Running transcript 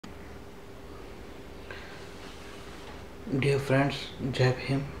Dear friends, Jai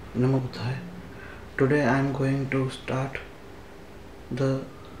Bhim, Namo Buddhaya. Today I am going to start the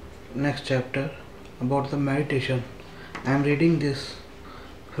next chapter about the meditation. I am reading this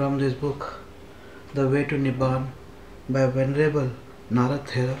from this book, The Way to Nibbana by Venerable Narada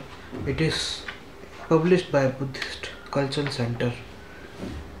Thera. It is published by Buddhist Cultural Center.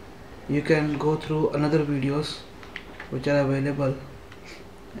 You can go through another videos which are available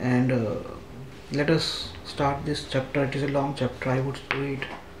and let us start this chapter. It is a long chapter. I would read.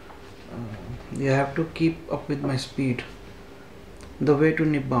 You have to keep up with my speed. The way to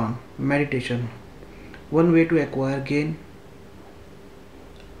Nibbana, meditation. One way to acquire gain,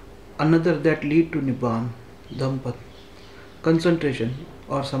 another that lead to Nibbana, Dhampat. Concentration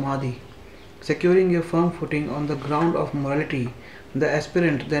or Samadhi. Securing a firm footing on the ground of morality, the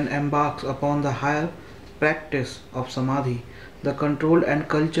aspirant then embarks upon the higher practice of Samadhi, the control and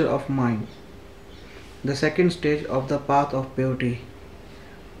culture of mind, the second stage of the path of purity.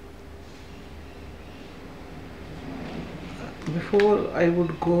 Before I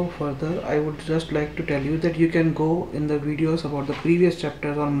would go further, I would just like to tell you that you can go in the videos about the previous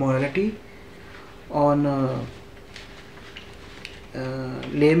chapters on morality, on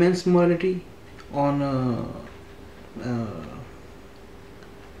layman's morality, on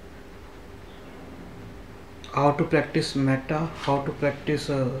how to practice metta, how to practice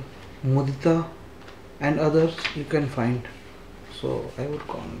mudita and others you can find. So I would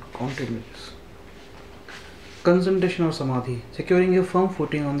continue this. Concentration or Samadhi. Securing a firm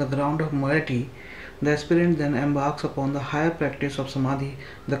footing on the ground of morality, the aspirant then embarks upon the higher practice of Samadhi,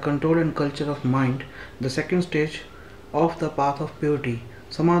 the control and culture of mind, the second stage of the path of purity.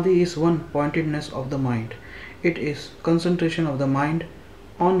 Samadhi is one pointedness of the mind. It is concentration of the mind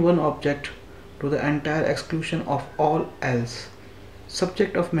on one object to the entire exclusion of all else.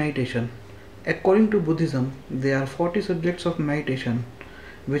 Subject of meditation. According to Buddhism, there are 40 subjects of meditation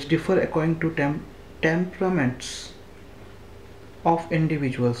which differ according to temperaments of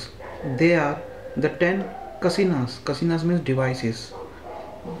individuals. They are the 10 kasinas. Kasinas means devices.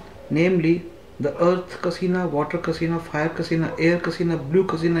 Namely, the earth kasina, water kasina, fire kasina, air kasina, blue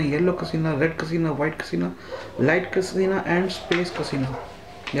kasina, yellow kasina, red kasina, white kasina, light kasina and space kasina.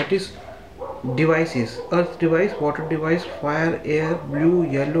 That is devices. Earth device, water device, fire, air, blue,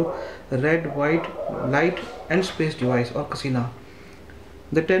 yellow, red, white, light and space device or kasina.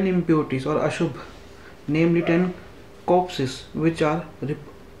 The 10 impurities or ashubh, namely 10 corpses which are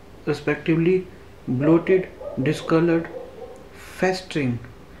respectively bloated, discolored, festering,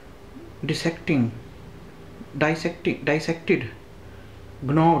 dissected,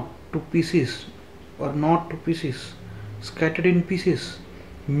 gnawed to pieces or gnawed to pieces, scattered in pieces,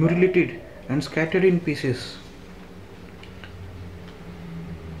 mutilated and scattered in pieces,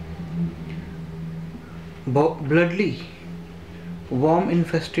 bloodly, worm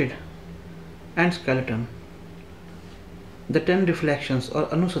infested and skeleton. The 10 reflections or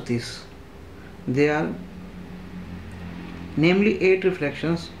anusatis, they are namely 8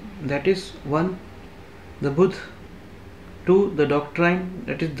 reflections, that is 1 the Buddha, 2 the doctrine,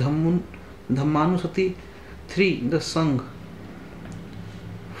 that is Dhammanusati, 3 the Sangha,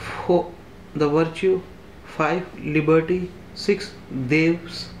 4 the virtue, 5 liberty, 6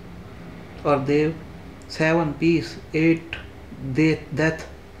 devs or dev, 7 peace, 8 death,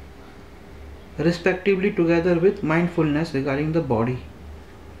 respectively, together with mindfulness regarding the body.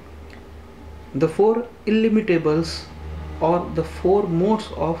 The 4 illimitables or the 4 modes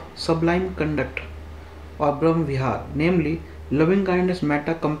of sublime conduct or Brahm Vihar, namely loving kindness,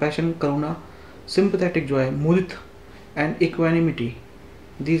 metta, compassion, karuna, sympathetic joy, mudita and equanimity.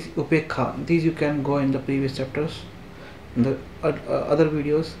 These upekha, these you can go in the previous chapters, in the other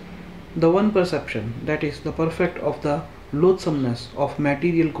videos. The one perception, that is the perfect of the loathsomeness of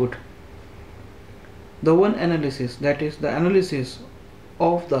material good. The one analysis, that is the analysis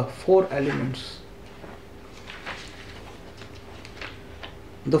of the 4 elements.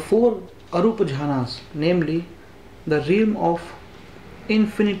 The 4 arupa jhanas, namely the realm of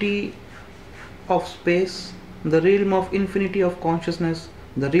infinity of space, the realm of infinity of consciousness,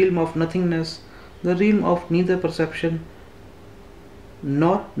 the realm of nothingness, the realm of neither perception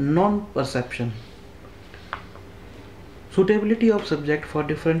nor non-perception. Suitability of subject for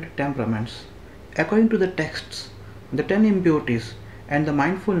different temperaments. According to the texts, the 10 impurities and the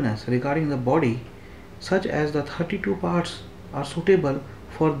mindfulness regarding the body, such as the 32 parts, are suitable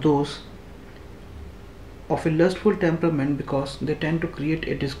for those of a lustful temperament because they tend to create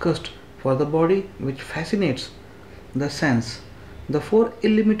a disgust for the body which fascinates the sense. The 4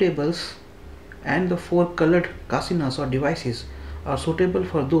 illimitables and the 4 colored kasinas or devices are suitable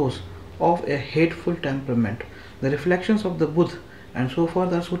for those of a hateful temperament. The reflections of the Buddha and so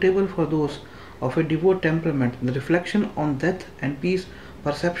forth are suitable for those of a devout temperament. The reflection on death and peace,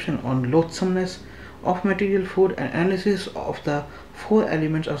 perception on loathsomeness of material food, and analysis of the four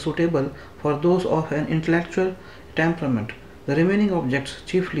elements are suitable for those of an intellectual temperament. The remaining objects,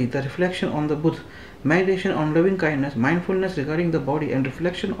 chiefly the reflection on the Buddha, meditation on loving kindness, mindfulness regarding the body, and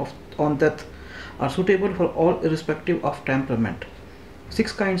reflection on death, are suitable for all irrespective of temperament.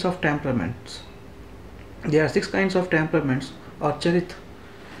 6 kinds of temperaments. There are 6 kinds of temperaments or charit.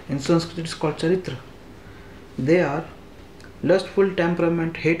 In Sanskrit it is called charitra. They are lustful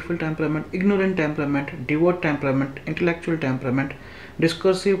temperament, hateful temperament, ignorant temperament, devout temperament, intellectual temperament,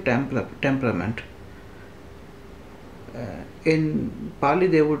 discursive temperament. In Pali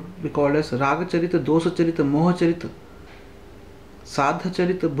they would be called as Raga Charita, Dosa Charita, Moha Charita, Sadha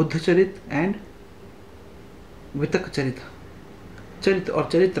Charita, Buddha Charita, and Vitaka Charita. Charita or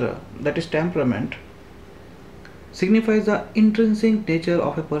Charitra, that is temperament, signifies the intrinsic nature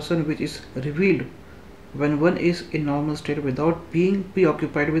of a person which is revealed when one is in normal state without being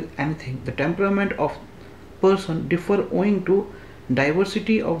preoccupied with anything. The temperament of person differ owing to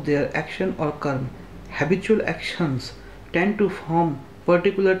diversity of their action or karma. Habitual actions tend to form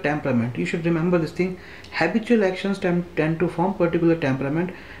particular temperament. You should remember this thing. Habitual actions tend to form particular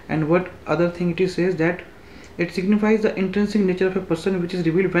temperament, and what other thing it is says that it signifies the intrinsic nature of a person which is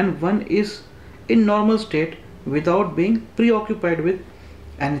revealed when one is in normal state without being preoccupied with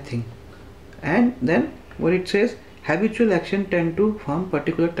anything. And then what it says, habitual action tend to form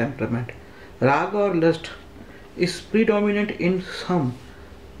particular temperament. Raga or lust is predominant in some,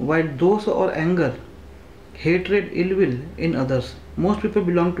 while dosa or anger, hatred, ill will in others. Most people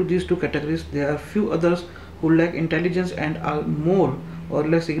belong to these two categories. There are few others who lack intelligence and are more or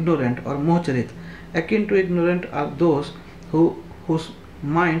less ignorant or mocharit. Akin to ignorant are those whose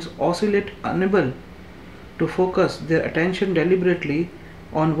minds oscillate, unable to focus their attention deliberately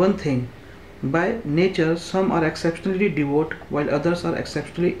on one thing. By nature, some are exceptionally devout while others are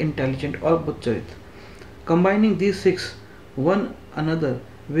exceptionally intelligent or buddhacharit. Combining these 6 one another,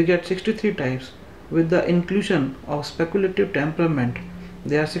 we get 63 types. With the inclusion of speculative temperament,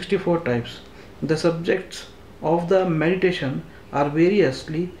 there are 64 types. The subjects of the meditation are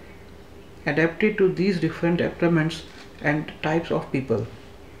variously adapted to these different temperaments and types of people.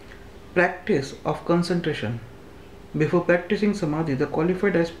 Practice of concentration. Before practicing samadhi, the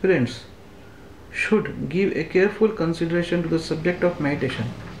qualified aspirants should give a careful consideration to the subject of meditation.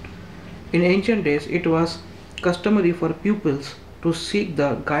 In ancient days, it was customary for pupils to seek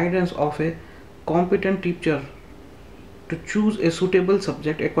the guidance of a competent teacher to choose a suitable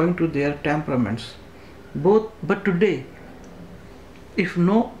subject according to their temperaments. But today, if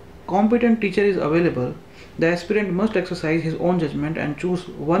no competent teacher is available, the aspirant must exercise his own judgment and choose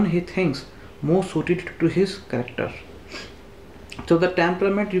one he thinks most suited to his character. So the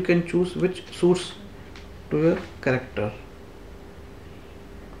temperament you can choose which suits to your character.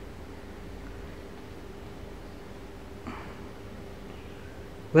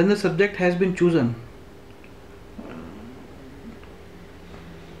 When the subject has been chosen,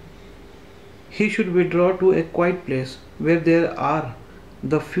 he should withdraw to a quiet place where there are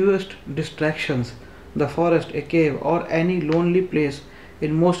the fewest distractions. The forest, a cave, or any lonely place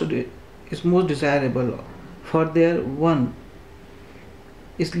is most desirable, for there one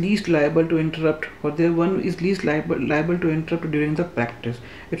is least liable to interrupt. During the practice.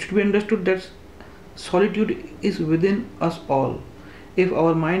 It should be understood that solitude is within us all. If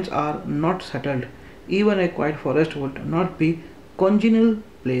our minds are not settled, even a quiet forest would not be congenial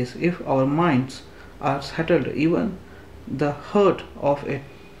place. If our minds are settled, even the heart of a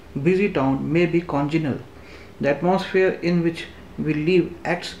busy town may be congenial. The atmosphere in which we live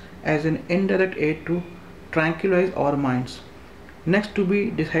acts as an indirect aid to tranquilize our minds. Next to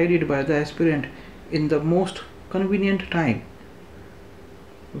be decided by the aspirant in the most convenient time,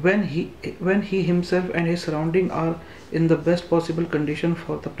 when he himself and his surroundings are in the best possible condition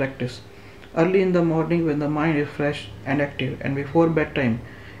for the practice. Early in the morning when the mind is fresh and active, and before bedtime,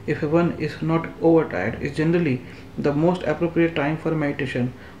 if one is not overtired, is generally the most appropriate time for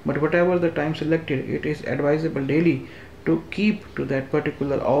meditation. But whatever the time selected, it is advisable daily to keep to that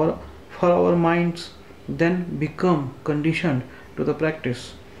particular hour, for our minds then become conditioned to the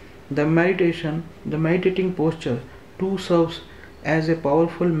practice. The meditating posture too serves as a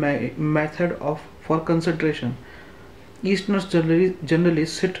powerful method for concentration. Easterners generally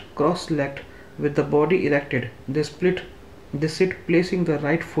sit cross-legged with the body erected. They sit placing the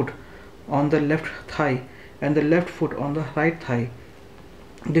right foot on the left thigh and the left foot on the right thigh.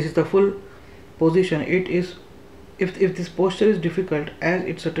 This is the full position. It If this posture is difficult, as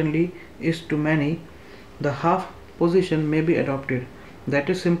it certainly is to many, the half position may be adopted. That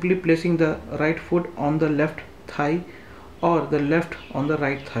is simply placing the right foot on the left thigh or the left on the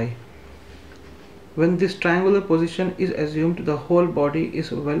right thigh. When this triangular position is assumed, the whole body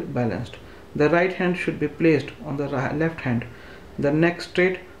is well balanced. The right hand should be placed on the left hand, the neck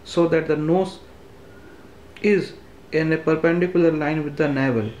straight so that the nose is in a perpendicular line with the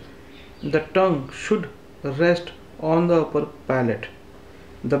navel. The tongue should rest on the upper palate.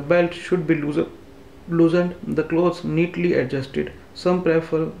 The belt should be loosened, the clothes neatly adjusted. Some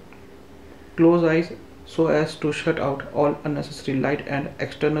prefer closed eyes so as to shut out all unnecessary light and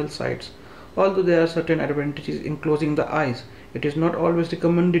external sights. Although there are certain advantages in closing the eyes, it is not always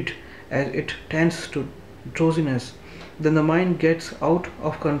recommended as it tends to drowsiness. Then the mind gets out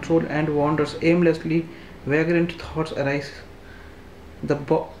of control and wanders aimlessly. Vagrant thoughts arise.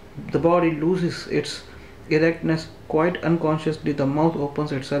 The body loses its erectness quite unconsciously. The mouth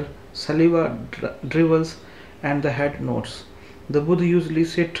opens itself, saliva drivels, and the head nods. The Buddha usually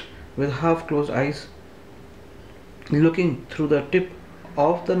sit with half-closed eyes, looking through the tip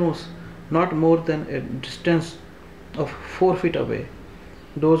of the nose, not more than a distance of 4 feet away.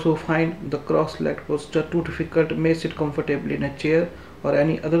 Those who find the cross-legged posture too difficult may sit comfortably in a chair or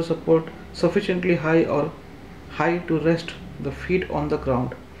any other support sufficiently high to rest the feet on the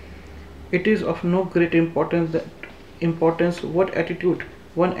ground. It is of no great importance what attitude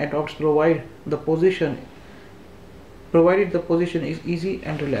one adopts provided the position is easy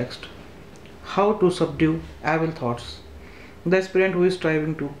and relaxed. How to subdue evil thoughts? The aspirant who is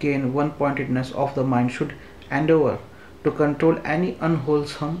striving to gain one-pointedness of the mind should endeavor to control any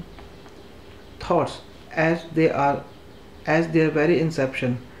unwholesome thoughts as their very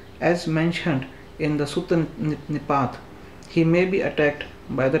inception. As mentioned in the Sutta Nipath, he may be attacked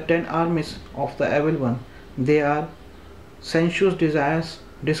by the 10 armies of the evil one. They are sensuous desires,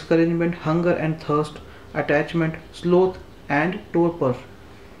 discouragement, hunger and thirst, attachment, sloth and torpor,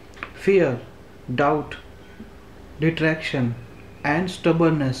 fear, doubt, detraction and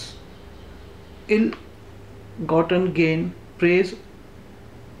stubbornness, ill-gotten gain, praise,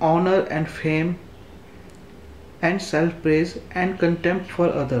 honor and fame, and self-praise and contempt for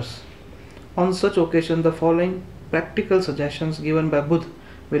others. On such occasion, the following practical suggestions given by Buddha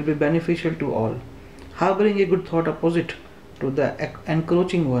will be beneficial to all. Harboring a good thought opposite to the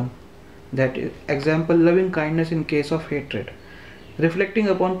encroaching one, that is, example, loving kindness in case of hatred. Reflecting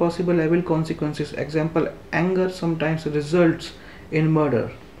upon possible evil consequences, example, anger sometimes results in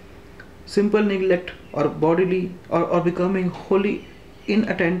murder. Simple neglect or bodily or becoming wholly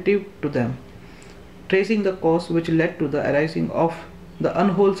inattentive to them. Tracing the cause which led to the arising of the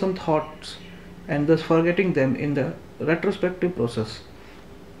unwholesome thoughts and thus forgetting them in the retrospective process.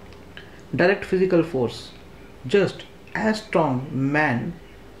 Direct physical force. Just as strong man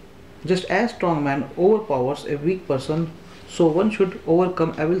overpowers a weak person, so one should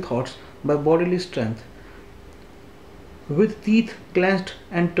overcome evil thoughts by bodily strength. With teeth clenched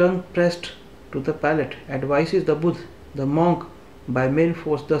and tongue pressed to the palate, advises the Buddha, the monk by main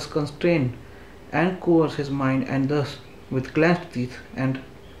force thus constrain and coerce his mind, and thus with clenched teeth and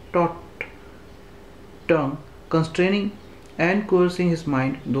taut tongue, constraining and coercing his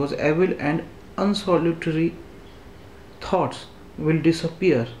mind, those evil and unsalutary thoughts will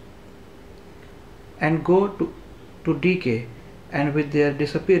disappear and go to decay, and with their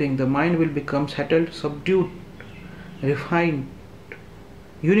disappearing the mind will become settled, subdued, refined,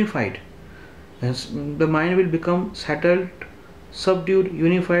 unified. As the mind will become settled, subdued,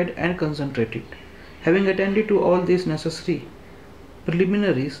 unified and concentrated. Having attended to all these necessary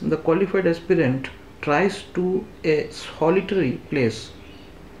preliminaries, the qualified aspirant tries to a solitary place.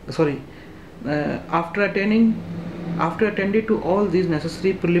 After attending to all these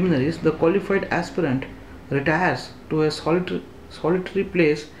necessary preliminaries, the qualified aspirant retires to a solitary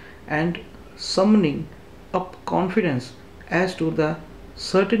place and, summoning up confidence as to the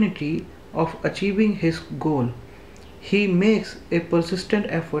certainty of achieving his goal, he makes a persistent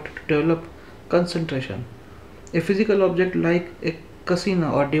effort to develop concentration. A physical object like a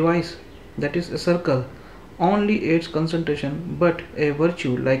casino or device, that is a circle, only aids concentration, but a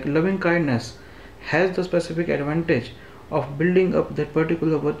virtue like loving kindness has the specific advantage of building up that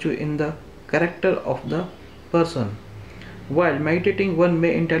particular virtue in the character of the person. While meditating, one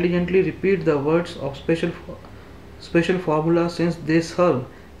may intelligently repeat the words of special formula, since they serve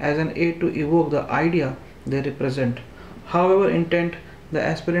as an aid to evoke the idea they represent. However intent the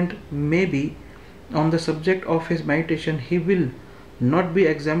aspirant may be on the subject of his meditation, he will not be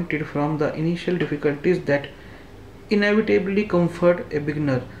exempted from the initial difficulties that inevitably comfort a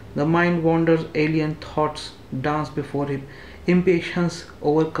beginner. The mind wanders, alien thoughts dance before him. Impatience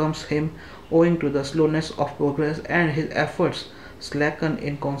overcomes him owing to the slowness of progress, and his efforts slacken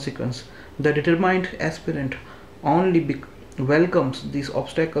in consequence. The determined aspirant only welcomes these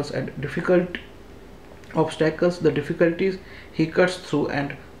the difficulties he cuts through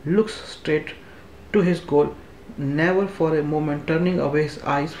and looks straight to his goal, never for a moment turning away his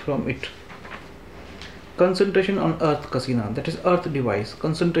eyes from it. Concentration on earth kasina, that is earth device.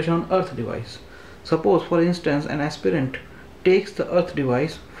 Concentration on earth device. Suppose for instance an aspirant takes the earth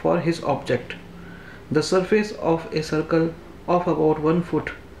device for his object. The surface of a circle of about 1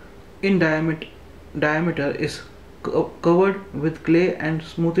 foot in diameter is covered with clay and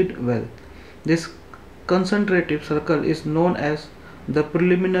smoothed well. This concentrative circle is known as the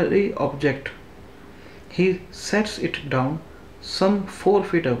preliminary object. He sets it down some 4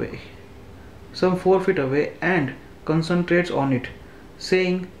 feet away and concentrates on it,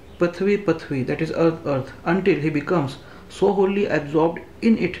 saying Pathvi Pathvi, that is earth earth, until he becomes so wholly absorbed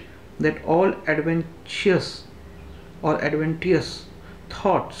in it that all adventitious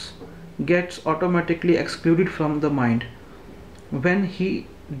thoughts gets automatically excluded from the mind. When he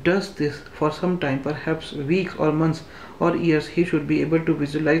does this for some time, perhaps weeks or months or years, he should be able to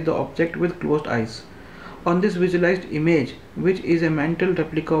visualize the object with closed eyes. On this visualized image, which is a mental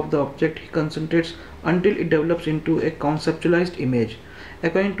replica of the object, he concentrates until it develops into a conceptualized image.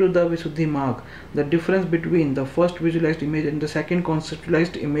 According to the Visuddhi Marg, the difference between the first visualized image and the second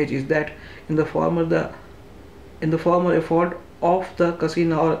conceptualized image is that in the former a fault of the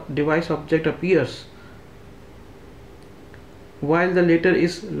kasina or device object appears, while the later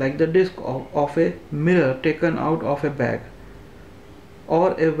is like the disc of a mirror taken out of a bag,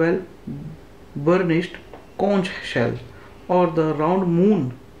 or a well burnished conch shell, or the round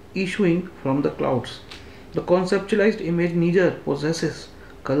moon issuing from the clouds. The conceptualized image neither possesses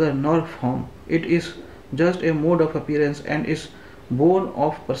color nor form. It is just a mode of appearance and is born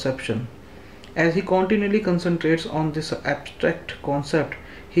of perception. As he continually concentrates on this abstract concept,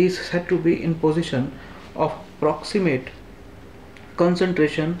 he is said to be in position of proximate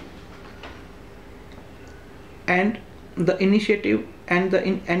concentration, and the initiative and the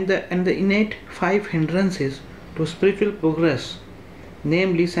innate 5 hindrances to spiritual progress,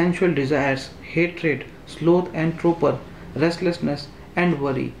 namely sensual desires, hatred, sloth and torpor, restlessness and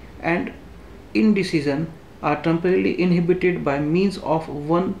worry, and indecision, are temporarily inhibited by means of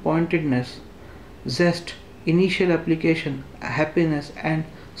one-pointedness, zest, initial application, happiness, and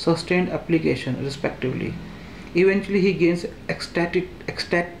sustained application, respectively. Eventually, he gains ecstatic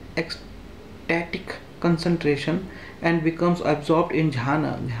concentration and becomes absorbed in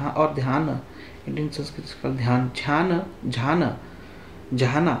jhana or dhyana. In Sanskrit it's called jhana,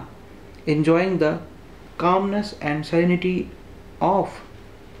 enjoying the calmness and serenity of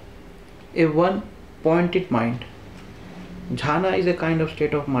a one-pointed mind. Jhana is a kind of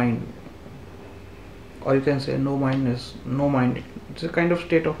state of mind, or you can say no mind. It's a kind of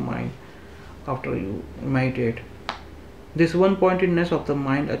state of mind after you meditate. This one-pointedness of the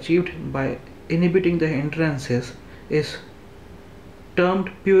mind achieved by inhibiting the hindrances is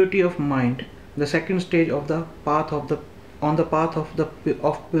termed purity of mind, the second stage of the path of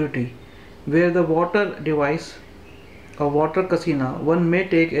purity. Where the water device or water kasina, one may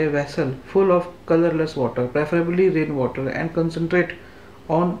take a vessel full of colorless water, preferably rainwater, and concentrate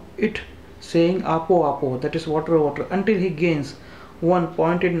on it, saying apo apo, that is water water, until he gains one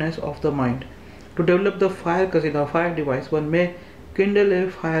pointedness of the mind. To develop the fire kasina, fire device, one may kindle a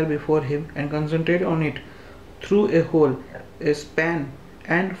fire before him and concentrate on it through a hole a span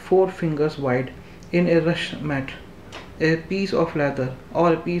and 4 fingers wide in a rush mat, a piece of leather,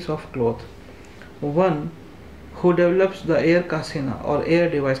 or a piece of cloth. One who develops the air kasina or air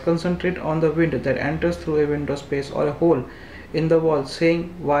device concentrate on the wind that enters through a window space or a hole in the wall,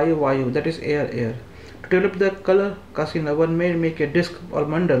 saying vayu vayu, that is air air. To develop the color kasina, one may make a disc or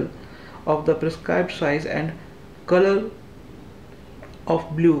mandal of the prescribed size and color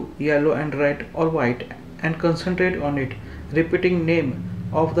of blue, yellow and red or white, and concentrate on it, repeating name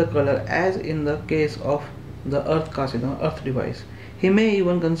of the color as in the case of the earth kasina, earth device. He may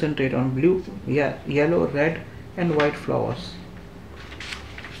even concentrate on blue, yellow, red and white flowers.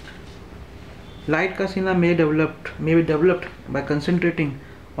 Light kasina may be developed by concentrating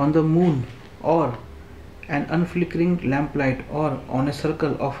on the moon or an unflickering lamplight, or on a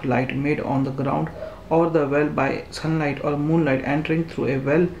circle of light made on the ground or the well by sunlight or moonlight entering through a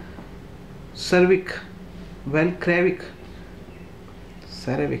well cervic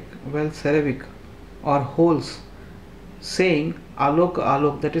or holes, saying alok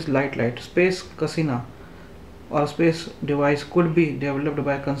alok, that is light light. Space kasina, or space device could be developed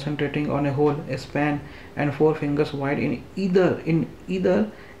by concentrating on a hole, a span, and 4 fingers wide in either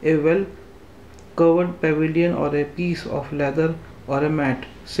a well covered pavilion or a piece of leather or a mat,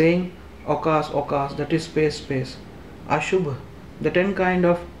 saying Okas, Okas, that is space, space. Ashubh, the 10 kinds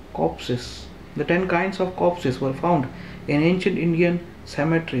of corpses were found in ancient Indian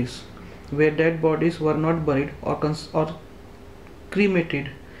cemeteries where dead bodies were not buried or cremated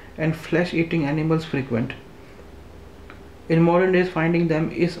and flesh eating animals frequent. In modern days, finding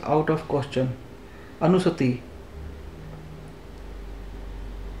them is out of question. Anusati,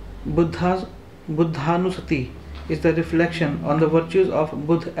 Buddha's Buddhanusati is the reflection on the virtues of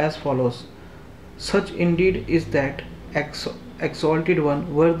Buddha as follows. Such indeed is that exalted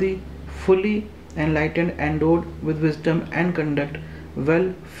one, worthy, fully enlightened, endowed with wisdom and conduct,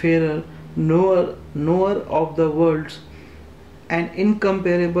 well-farer, knower of the worlds, an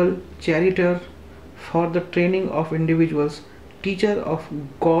incomparable charioteer for the training of individuals, teacher of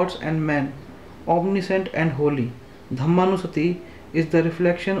gods and men, omniscient and holy. Dhammanusati is the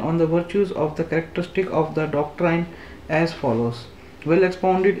reflection on the virtues of the characteristic of the doctrine as follows. Well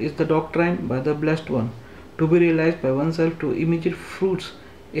expounded is the doctrine by the Blessed One, to be realized by oneself to immediate fruits,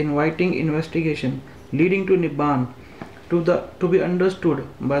 inviting investigation, leading to Nibbana, to be understood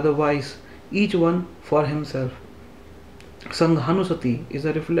by the wise, each one for himself. Sanghanusati is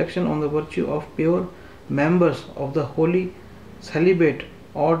a reflection on the virtue of pure members of the holy celibate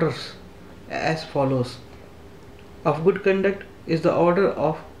orders as follows. Of good conduct is the order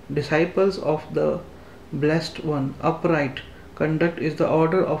of disciples of the Blessed One. Upright conduct is the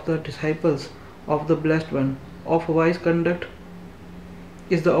order of the disciples of the Blessed One. Of wise conduct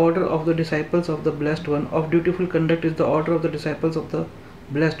is the order of the disciples of the Blessed One. Of dutiful conduct is the order of the disciples of the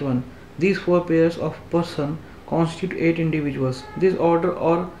Blessed One. These 4 pairs of person constitute 8 individuals. This order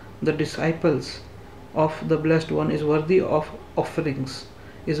or the disciples of the Blessed One is worthy of offerings,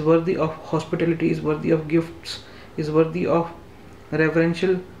 is worthy of hospitality, is worthy of gifts, is worthy of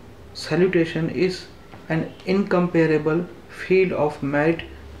reverential salutation, is an incomparable field of merit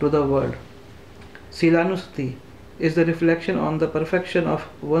to the world. Silanusati is the reflection on the perfection of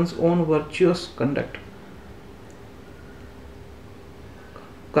one's own virtuous conduct.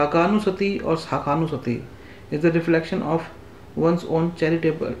 Kakanusati or Sakhanusati is the reflection of one's own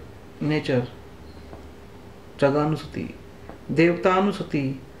charitable nature. Jaganusati.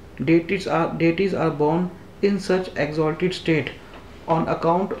 Devtanusati, deities are born in such exalted state on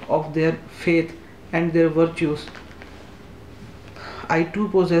account of their faith and their virtues. I too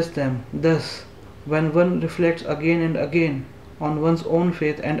possess them. Thus, when one reflects again and again on one's own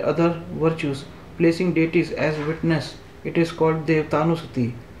faith and other virtues, placing deities as witness, it is called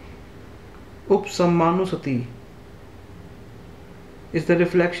Devtanusati. Upsammanusati is the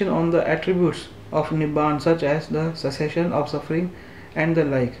reflection on the attributes of Nibbana, such as the cessation of suffering and the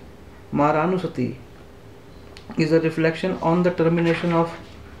like. Maranusati is a reflection on the termination of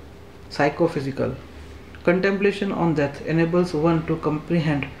psychophysical. Contemplation on death enables one to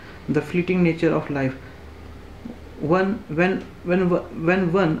comprehend the fleeting nature of life. When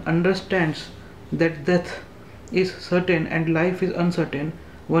one understands that death is certain and life is uncertain,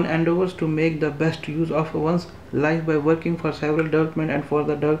 one endeavors to make the best use of one's life by working for several development and for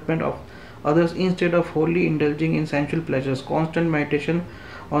the development of others instead of wholly indulging in sensual pleasures. Constant meditation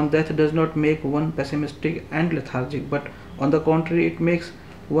on death does not make one pessimistic and lethargic, but on the contrary, it makes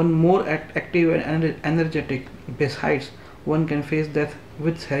one more active and energetic. Besides, one can face death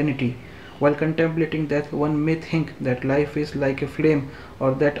with serenity. While contemplating death, one may think that life is like a flame,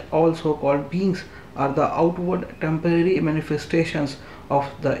 or that all so-called beings are the outward temporary manifestations of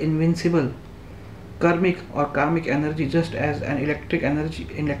the invincible karmic or karmic energy, just as an electric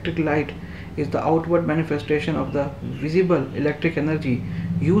light is the outward manifestation of the visible electric energy.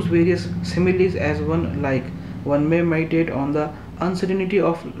 Use various similes as one like. One may meditate on the uncertainty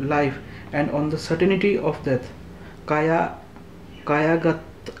of life and on the certainty of death. Kayagatsati.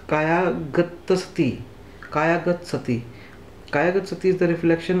 Kayagatsati is the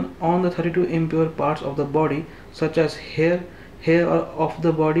reflection on the 32 impure parts of the body, such as hair of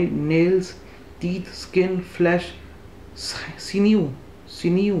the body, nails, teeth, skin, flesh, sinews,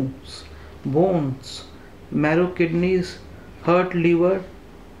 bones, marrow, kidneys, heart, liver,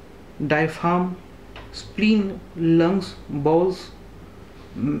 diaphragm, spleen, lungs, bowels,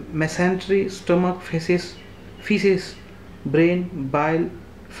 mesentery, stomach, feces, brain, bile,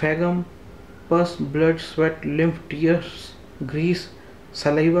 phlegm, pus, blood, sweat, lymph, tears, grease,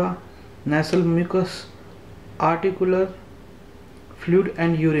 saliva, nasal mucus, articular fluid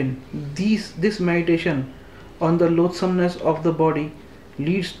and urine. This meditation on the loathsomeness of the body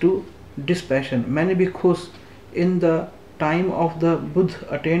leads to dispassion. Many bhikkhus in the time of the Buddha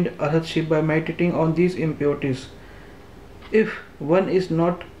attained arhatship by meditating on these impurities. If one is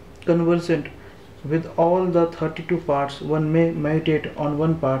not conversant with all the 32 parts, one may meditate on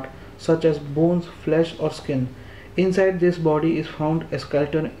one part, such as bones, flesh, or skin. Inside this body is found a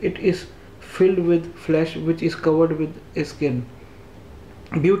skeleton. It is filled with flesh which is covered with a skin.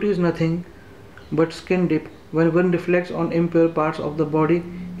 Beauty is nothing but skin deep. When one reflects on impure parts of the body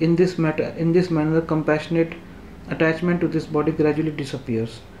in this manner, compassionate attachment to this body gradually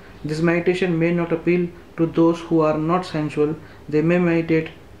disappears. This meditation may not appeal to those who are not sensual. They may meditate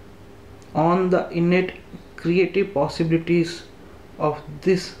on the innate creative possibilities of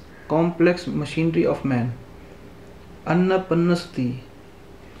this complex machinery of man. Annapannasati.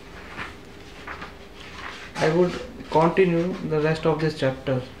 I would continue the rest of this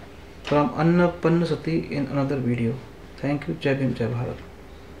chapter from Annapannasati in another video. Thank you. Jai Bhim, Jai Bharat.